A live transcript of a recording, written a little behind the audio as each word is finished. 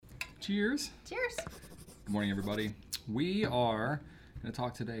Cheers. Cheers. Good morning, everybody. We are going to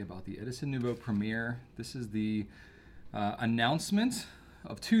talk today about the Edison Nouveau Premiere. This is the announcement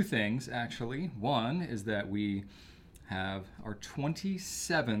of two things, actually. One is that we have our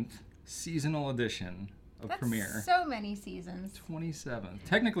 27th seasonal edition of Premiere. So many seasons. 27.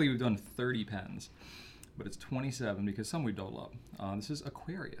 Technically, we've done 30 pens, but it's 27 because some we dole up. This is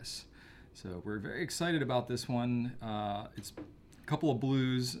Aquarius. So we're very excited about this one. It's a couple of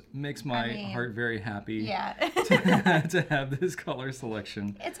blues, makes my heart very happy. Yeah. to have this color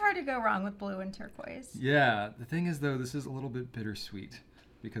selection. It's hard to go wrong with blue and turquoise. Yeah. The thing is, though, this is a little bit bittersweet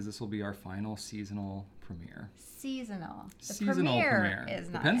because this will be our final seasonal premiere. Seasonal. The Seasonal premiere is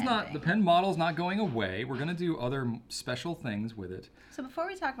not The pen model's not going away. We're going to do other special things with it. So before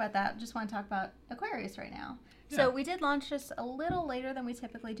we talk about that, just want to talk about Aquarius right now. Yeah. So we did launch this a little later than we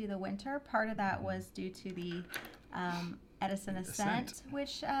typically do the winter. Part of that was due to the Edison Ascent,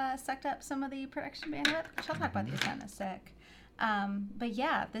 which sucked up some of the production bandwidth. I'll talk about the Ascent in a sec. But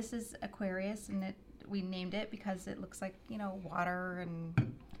yeah, this is Aquarius, and we named it because it looks like, water,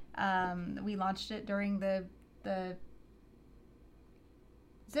 and we launched it during the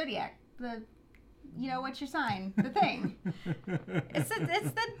Zodiac, what's your sign? The thing. It's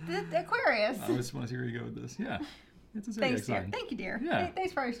the Aquarius. I just want to see where you go with this. Yeah. It's a Zodiac Thanks, dear. sign. Thank you, dear. Yeah.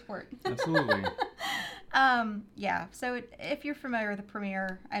 Thanks for your support. Absolutely. Yeah. So if you're familiar with the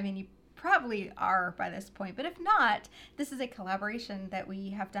Premiere, you probably are by this point. But if not, this is a collaboration that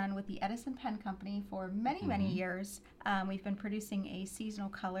we have done with the Edison Pen Company for many, many years. We've been producing a seasonal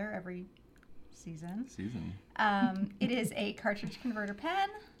color every season. It is a cartridge converter pen.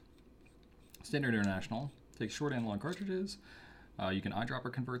 Standard International. Takes short and long cartridges. You can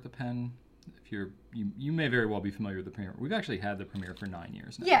eyedropper convert the pen. If you may very well be familiar with the Premiere. We've actually had the Premiere for 9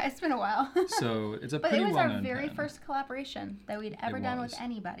 years now. Yeah, it's been a while. So it's a but pretty it was well-known our very pen. first collaboration that we'd ever done with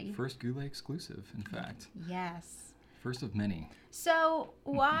anybody. First Goulet exclusive, in fact. Yes. First of many. So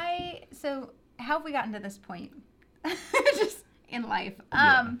so how have we gotten to this point? Just in life.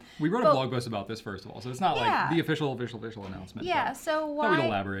 We wrote a blog post about this, first of all, so it's not like the official announcement. Yeah, so why we'd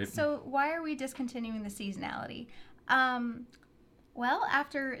elaborate. So why are we discontinuing the seasonality? Well,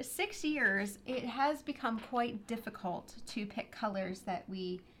 after 6 years, it has become quite difficult to pick colors that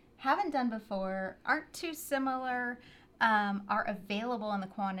we haven't done before, aren't too similar, are available in the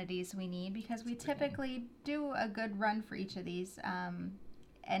quantities we need, because we typically do a good run for each of these,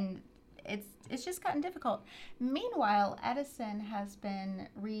 and it's just gotten difficult. Meanwhile, Edison has been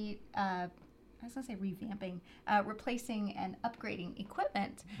revamping, replacing and upgrading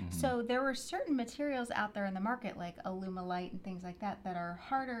equipment. Mm-hmm. So there were certain materials out there in the market, like Alumilite and things like that, that are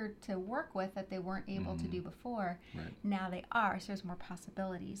harder to work with that they weren't able to do before. Right. Now they are, so there's more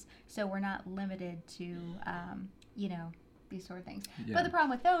possibilities. So we're not limited to, these sort of things. Yeah. But the problem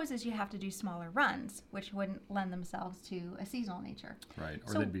with those is you have to do smaller runs, which wouldn't lend themselves to a seasonal nature. Right,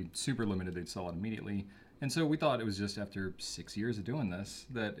 or they'd be super limited, they'd sell it immediately. And so we thought it was just after 6 years of doing this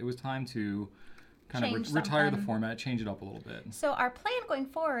that it was time to kind of retire the format, change it up a little bit. So our plan going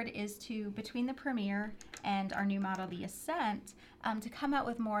forward is to, between the Premiere and our new model, the Ascent, to come out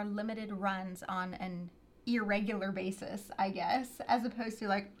with more limited runs on an irregular basis, I guess, as opposed to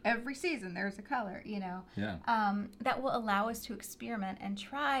like every season there's a color, Yeah. that will allow us to experiment and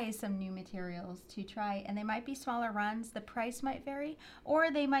try some new materials and they might be smaller runs, the price might vary,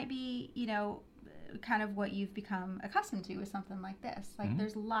 or they might be, kind of what you've become accustomed to with something like this. Like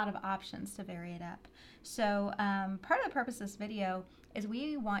there's a lot of options to vary it up. So part of the purpose of this video is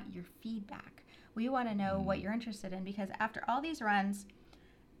we want your feedback. We want to know what you're interested in, because after all these runs,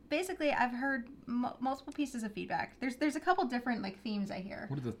 basically I've heard multiple pieces of feedback. There's a couple different themes I hear.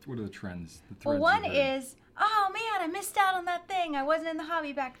 What are the trends? Well, one is, oh man, I missed out on that thing. I wasn't in the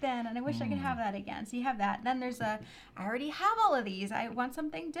hobby back then, and I wish I could have that again. So you have that. Then there's I already have all of these. I want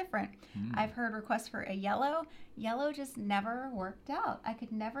something different. I've heard requests for a yellow. Yellow just never worked out. I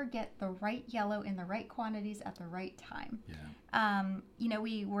could never get the right yellow in the right quantities at the right time. Yeah.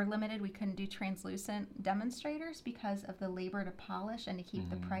 We were limited. We couldn't do translucent demonstrators because of the labor to polish and to keep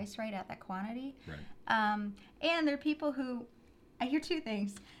the price right at that quantity. Right. And there are people who, I hear two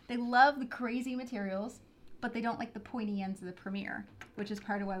things. They love the crazy materials, but they don't like the pointy ends of the Premiere, which is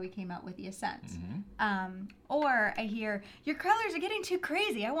part of why we came out with the Ascent. Or I hear, your colors are getting too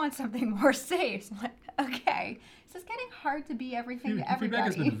crazy. I want something more safe. So I'm like, okay. So it's getting hard to be everything to everybody. Feedback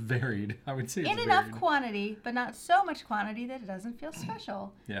has been varied, I would say. In enough quantity, but not so much quantity that it doesn't feel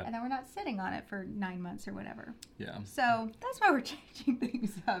special. Yeah. And then we're not sitting on it for 9 months or whatever. Yeah. So that's why we're changing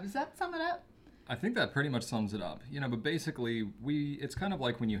things up. Does that sum it up? I think that pretty much sums it up. But basically it's kind of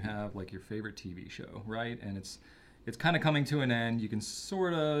like when you have like your favorite TV show, right? And it's it's kind of coming to an end. You can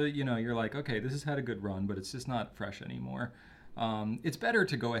sort of, you're like, okay, this has had a good run, but it's just not fresh anymore. It's better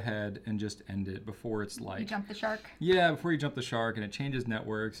to go ahead and just end it before it's like... You jump the shark? Yeah, before you jump the shark and it changes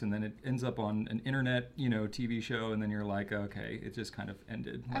networks and then it ends up on an internet, TV show and then you're like, okay, it just kind of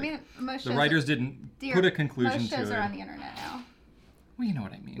ended. Like, I mean, most shows... The writers didn't put a conclusion to it. Most shows are on the internet now. Well, you know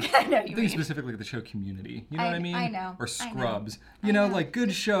what I mean. I know you think mean. Specifically the show Community. You know what I mean? I know. Or Scrubs. I know. Like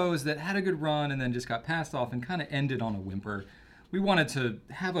good shows that had a good run and then just got passed off and kind of ended on a whimper. We wanted to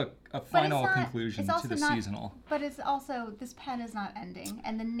have a final conclusion to the seasonal. But it's also, this pen is not ending.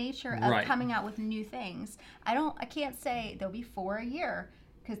 And the nature of coming out with new things. I can't say there'll be 4 a year.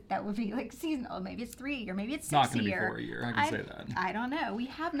 Because that would be like seasonal. Maybe it's 3 or maybe it's 6 a year. Not going to be 4 a year. I can say that. I don't know. We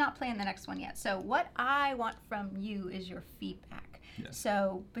have not planned the next one yet. So what I want from you is your feedback. Yes.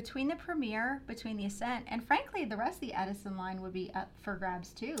 So between the Premier, between the Ascent, and frankly, the rest of the Edison line would be up for grabs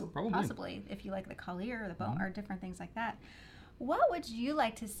too. Probably. Possibly, if you like the Collier or the Bone or different things like that. What would you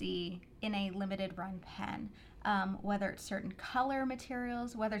like to see in a limited run pen? Whether it's certain color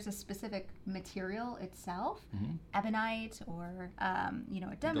materials, whether it's a specific material itself, ebonite or a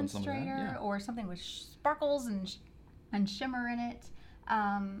demonstrator or something with sparkles and shimmer in it.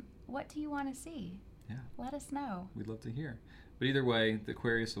 What do you want to see? Yeah. Let us know. We'd love to hear. But either way, the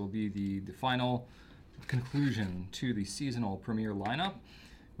Aquarius will be the final conclusion to the seasonal Premier lineup.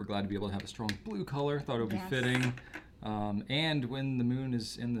 We're glad to be able to have a strong blue color. Thought it would be fitting. And when the moon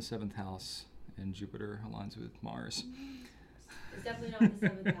is in the 7th house and Jupiter aligns with Mars. It's definitely not the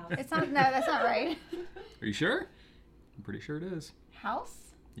 7th house. It's not. No, that's not right. Are you sure? I'm pretty sure it is.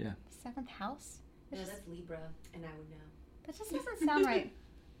 House? Yeah. 7th house? No, that's Libra, and I would know. That just doesn't sound right.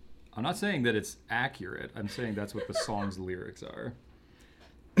 I'm not saying that it's accurate. I'm saying that's what the song's lyrics are.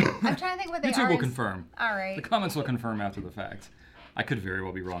 I'm trying to think what they are. YouTube will confirm. All right. The comments will confirm after the fact. I could very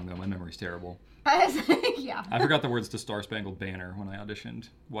well be wrong, though. My memory's terrible. Yeah. I forgot the words to Star Spangled Banner when I auditioned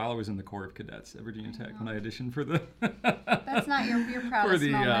while I was in the Corps of Cadets at Virginia Tech when I auditioned for the... That's not your proudest for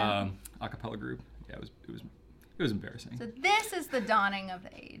the moment. a cappella group. Yeah, it was embarrassing. So this is the dawning of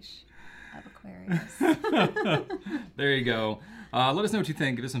the age of Aquarius. There you go. Let us know what you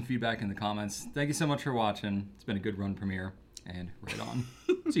think. Give us some feedback in the comments. Thank you so much for watching. It's been a good run premiere. And right on.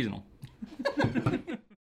 Seasonal.